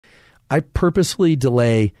I purposely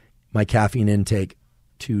delay my caffeine intake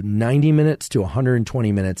to 90 minutes to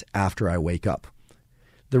 120 minutes after I wake up.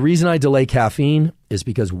 The reason I delay caffeine is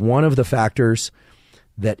because one of the factors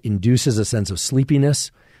that induces a sense of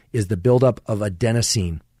sleepiness is the buildup of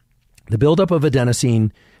adenosine. The buildup of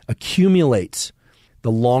adenosine accumulates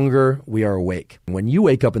the longer we are awake. When you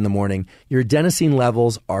wake up in the morning, your adenosine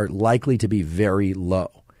levels are likely to be very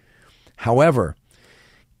low. However,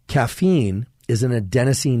 caffeine is an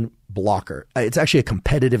adenosine blocker. It's actually a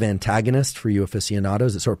competitive antagonist for you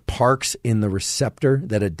aficionados. It sort of parks in the receptor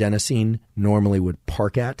that adenosine normally would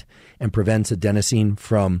park at and prevents adenosine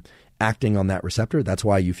from acting on that receptor. That's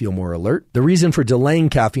why you feel more alert. The reason for delaying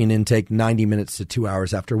caffeine intake 90 minutes to 2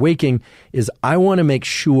 hours after waking is I want to make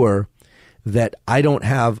sure that I don't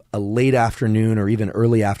have a late afternoon or even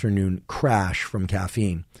early afternoon crash from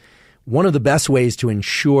caffeine. One of the best ways to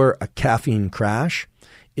ensure a caffeine crash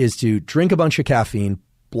is to drink a bunch of caffeine,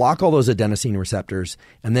 block all those adenosine receptors,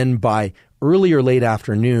 and then by early or late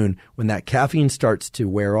afternoon, when that caffeine starts to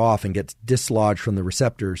wear off and gets dislodged from the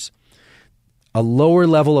receptors, a lower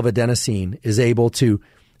level of adenosine is able to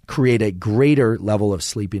create a greater level of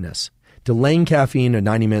sleepiness. Delaying caffeine to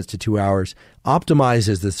 90 minutes to 2 hours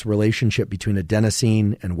optimizes this relationship between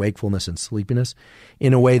adenosine and wakefulness and sleepiness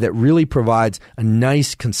in a way that really provides a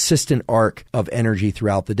nice, consistent arc of energy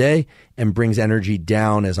throughout the day and brings energy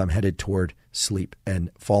down as I'm headed toward sleep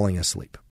and falling asleep.